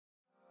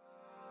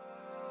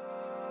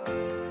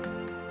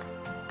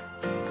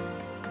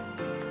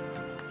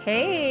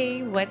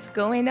Hey, what's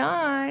going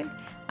on?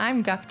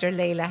 I'm Dr.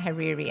 Leila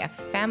Hariri, a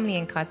family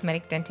and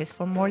cosmetic dentist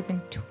for more than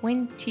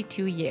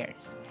 22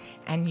 years,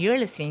 and you're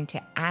listening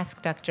to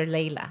Ask Dr.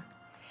 Leila.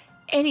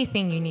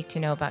 Anything you need to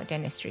know about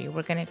dentistry.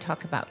 We're going to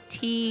talk about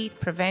teeth,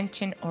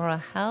 prevention, oral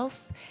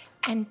health,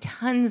 and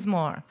tons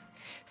more.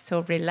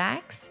 So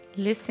relax,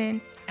 listen,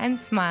 and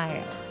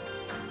smile.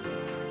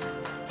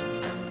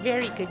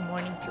 Very good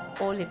morning to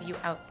all of you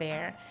out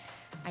there.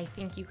 I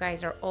think you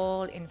guys are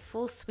all in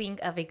full swing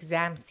of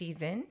exam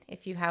season.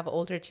 If you have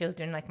older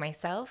children like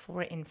myself,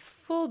 we're in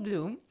full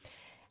bloom.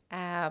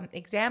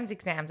 Exams,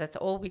 that's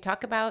all we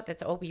talk about.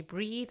 That's all we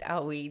breathe,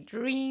 all we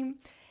dream.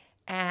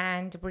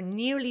 And we're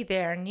nearly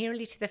there,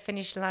 nearly to the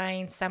finish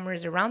line. Summer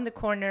is around the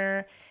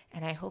corner.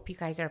 And I hope you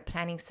guys are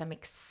planning some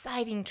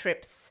exciting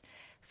trips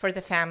for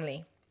the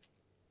family.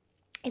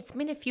 It's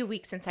been a few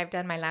weeks since I've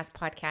done my last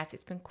podcast.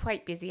 It's been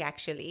quite busy,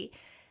 actually,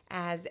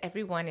 as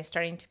everyone is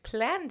starting to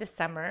plan the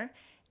summer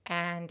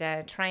and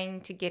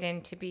trying to get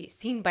in to be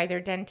seen by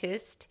their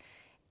dentist.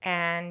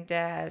 And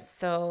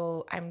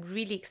so I'm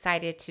really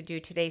excited to do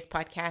today's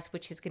podcast,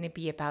 which is going to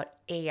be about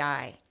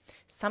AI,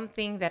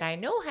 something that I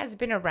know has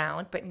been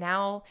around, but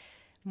now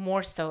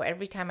more so.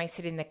 Every time I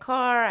sit in the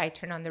car, I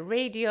turn on the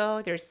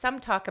radio, there's some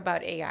talk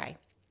about AI.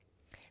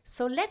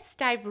 So let's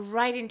dive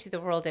right into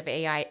the world of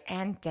AI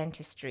and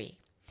dentistry.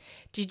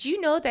 Did you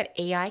know that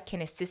AI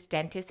can assist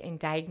dentists in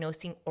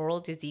diagnosing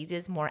oral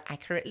diseases more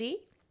accurately?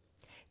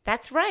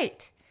 That's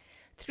right.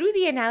 Through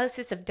the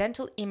analysis of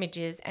dental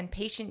images and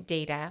patient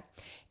data,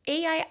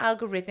 AI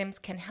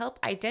algorithms can help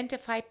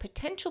identify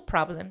potential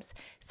problems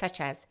such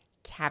as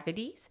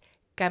cavities,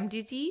 gum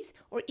disease,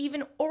 or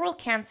even oral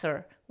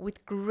cancer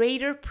with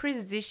greater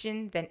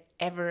precision than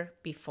ever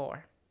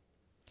before.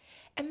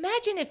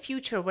 Imagine a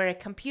future where a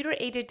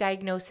computer-aided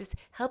diagnosis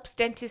helps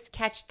dentists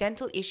catch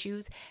dental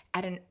issues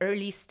at an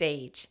early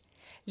stage,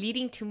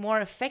 leading to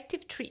more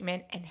effective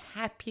treatment and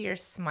happier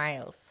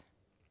smiles.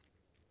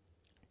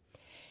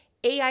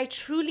 AI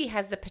truly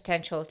has the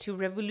potential to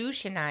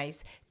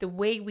revolutionize the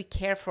way we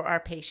care for our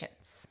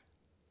patients.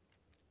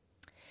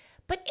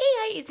 But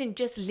AI isn't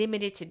just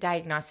limited to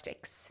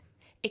diagnostics.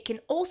 It can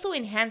also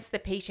enhance the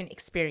patient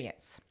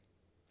experience.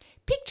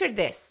 Picture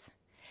this.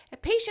 A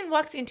patient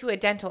walks into a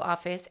dental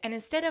office and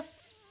instead of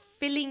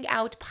filling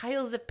out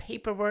piles of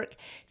paperwork,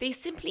 they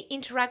simply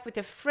interact with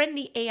a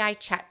friendly AI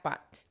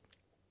chatbot.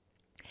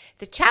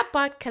 The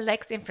chatbot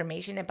collects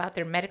information about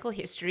their medical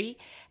history,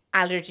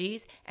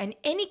 allergies, and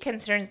any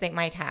concerns they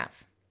might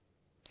have.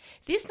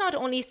 This not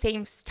only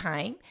saves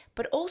time,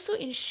 but also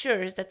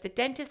ensures that the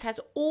dentist has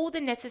all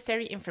the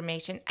necessary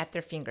information at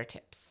their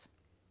fingertips.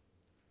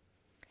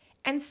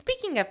 And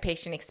speaking of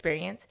patient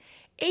experience,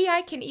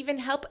 AI can even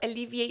help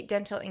alleviate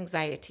dental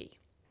anxiety.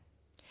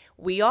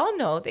 We all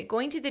know that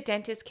going to the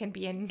dentist can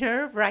be a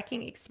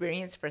nerve-wracking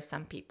experience for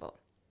some people.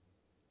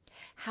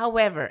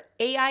 However,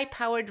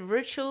 AI-powered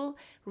virtual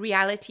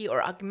reality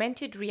or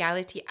augmented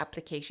reality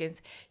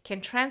applications can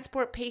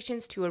transport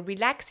patients to a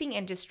relaxing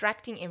and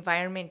distracting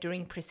environment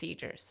during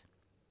procedures.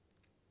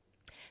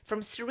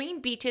 From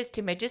serene beaches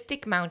to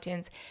majestic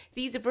mountains,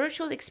 these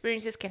virtual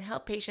experiences can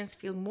help patients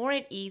feel more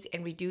at ease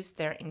and reduce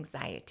their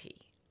anxiety.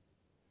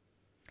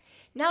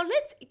 Now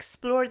let's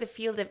explore the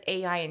field of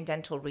AI in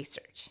dental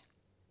research.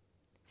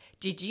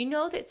 Did you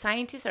know that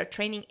scientists are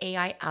training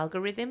AI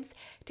algorithms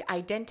to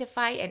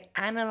identify and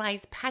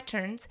analyze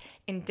patterns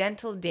in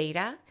dental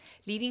data,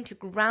 leading to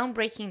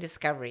groundbreaking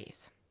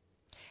discoveries?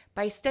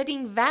 By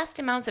studying vast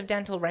amounts of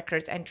dental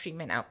records and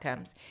treatment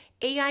outcomes,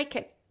 AI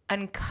can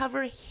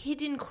uncover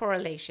hidden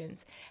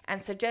correlations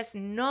and suggest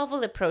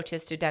novel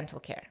approaches to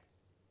dental care.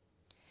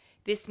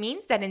 This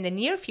means that in the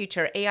near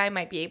future, AI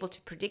might be able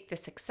to predict the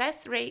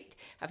success rate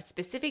of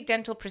specific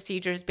dental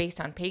procedures based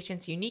on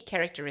patients' unique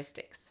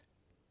characteristics.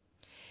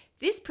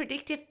 This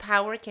predictive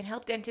power can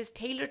help dentists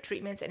tailor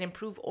treatments and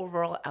improve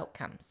overall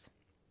outcomes.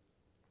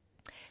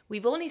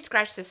 We've only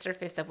scratched the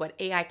surface of what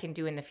AI can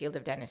do in the field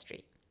of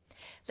dentistry.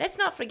 Let's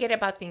not forget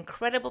about the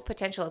incredible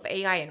potential of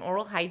AI in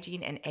oral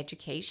hygiene and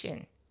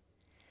education.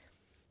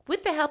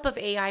 With the help of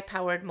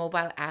AI-powered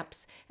mobile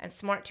apps and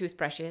smart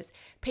toothbrushes,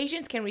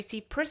 patients can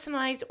receive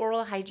personalized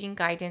oral hygiene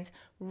guidance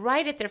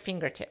right at their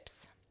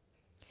fingertips.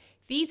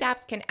 These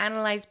apps can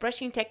analyze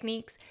brushing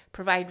techniques,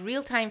 provide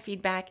real-time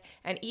feedback,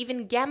 and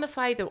even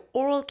gamify the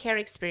oral care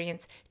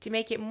experience to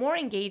make it more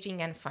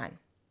engaging and fun.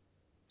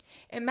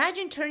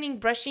 Imagine turning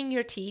brushing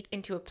your teeth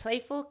into a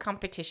playful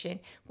competition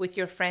with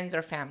your friends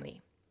or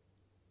family.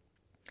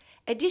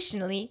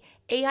 Additionally,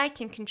 AI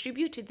can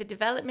contribute to the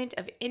development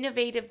of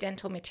innovative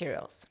dental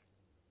materials.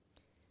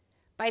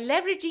 By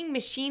leveraging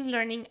machine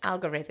learning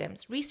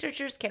algorithms,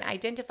 researchers can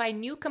identify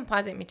new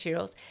composite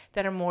materials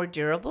that are more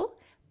durable,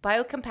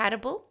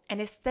 biocompatible,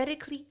 and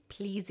aesthetically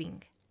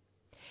pleasing.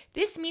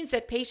 This means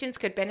that patients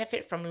could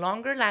benefit from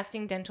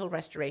longer-lasting dental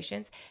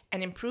restorations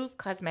and improve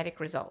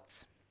cosmetic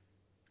results.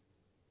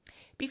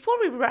 Before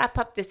we wrap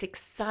up this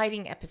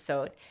exciting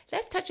episode,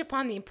 let's touch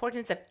upon the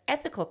importance of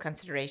ethical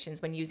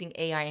considerations when using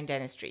AI in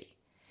dentistry.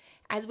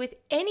 As with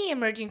any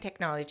emerging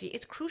technology,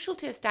 it's crucial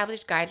to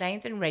establish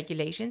guidelines and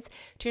regulations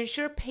to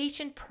ensure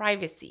patient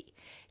privacy,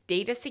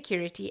 data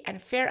security,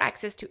 and fair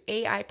access to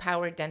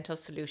AI-powered dental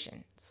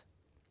solutions.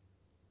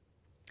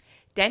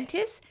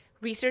 Dentists,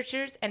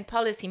 researchers, and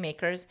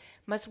policymakers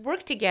must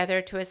work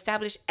together to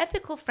establish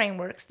ethical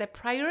frameworks that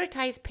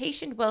prioritize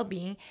patient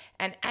well-being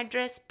and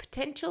address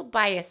potential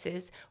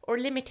biases or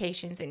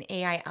limitations in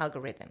AI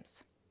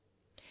algorithms.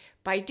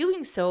 By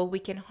doing so, we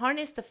can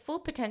harness the full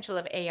potential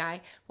of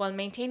AI while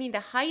maintaining the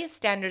highest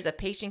standards of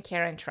patient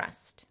care and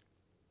trust.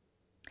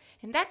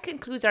 And that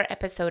concludes our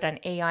episode on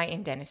AI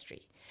in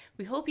dentistry.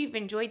 We hope you've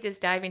enjoyed this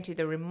dive into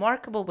the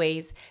remarkable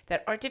ways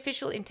that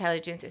artificial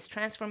intelligence is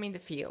transforming the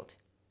field.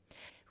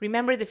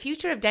 Remember, the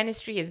future of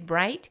dentistry is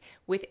bright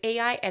with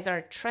AI as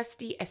our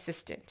trusty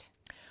assistant.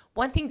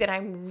 One thing that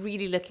I'm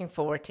really looking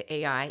forward to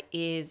AI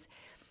is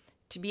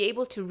to be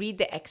able to read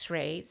the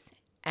x-rays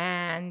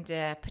and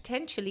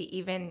potentially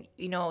even,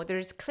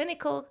 there's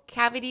clinical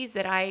cavities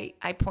that I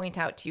point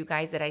out to you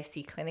guys that I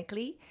see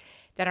clinically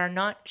that are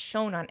not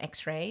shown on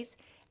x-rays.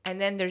 And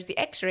then there's the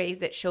x-rays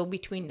that show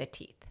between the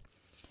teeth.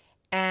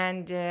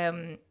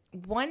 And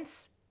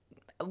once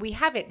we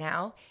have it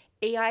now,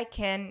 AI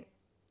can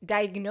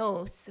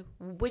diagnose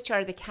which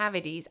are the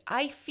cavities.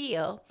 I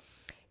feel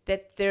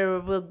that there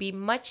will be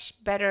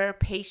much better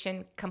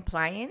patient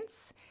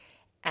compliance.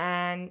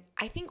 And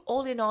I think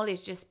all in all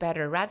is just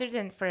better rather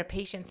than for a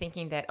patient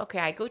thinking that, okay,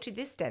 I go to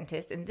this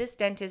dentist and this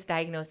dentist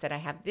diagnosed that I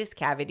have this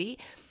cavity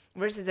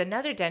versus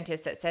another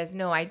dentist that says,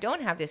 no, I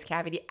don't have this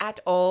cavity at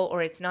all,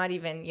 or it's not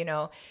even,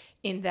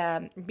 in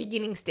the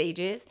beginning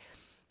stages.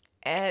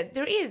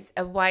 There is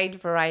a wide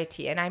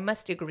variety, and I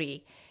must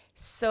agree.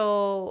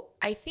 So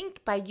I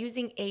think by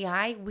using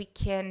AI, we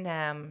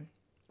can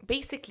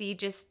basically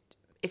just,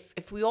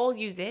 if we all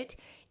use it,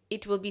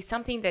 it will be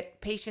something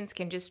that patients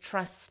can just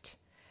trust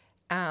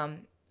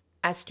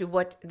as to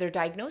what their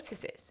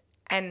diagnosis is.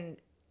 And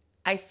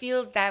I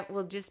feel that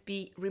will just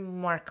be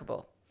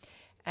remarkable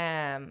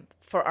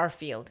for our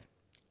field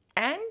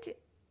and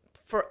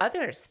for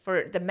others,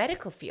 for the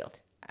medical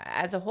field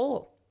as a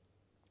whole.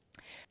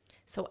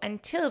 So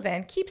until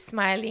then, keep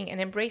smiling and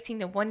embracing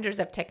the wonders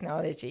of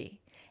technology.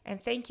 And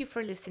thank you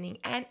for listening.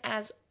 And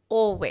as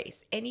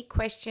always, any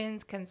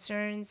questions,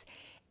 concerns,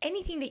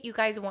 anything that you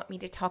guys want me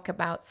to talk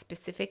about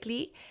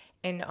specifically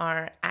in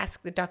our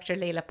Ask the Dr.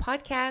 Layla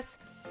podcast,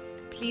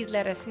 please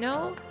let us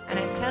know. And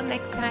until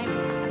next time,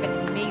 have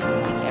an amazing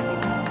week, everyone.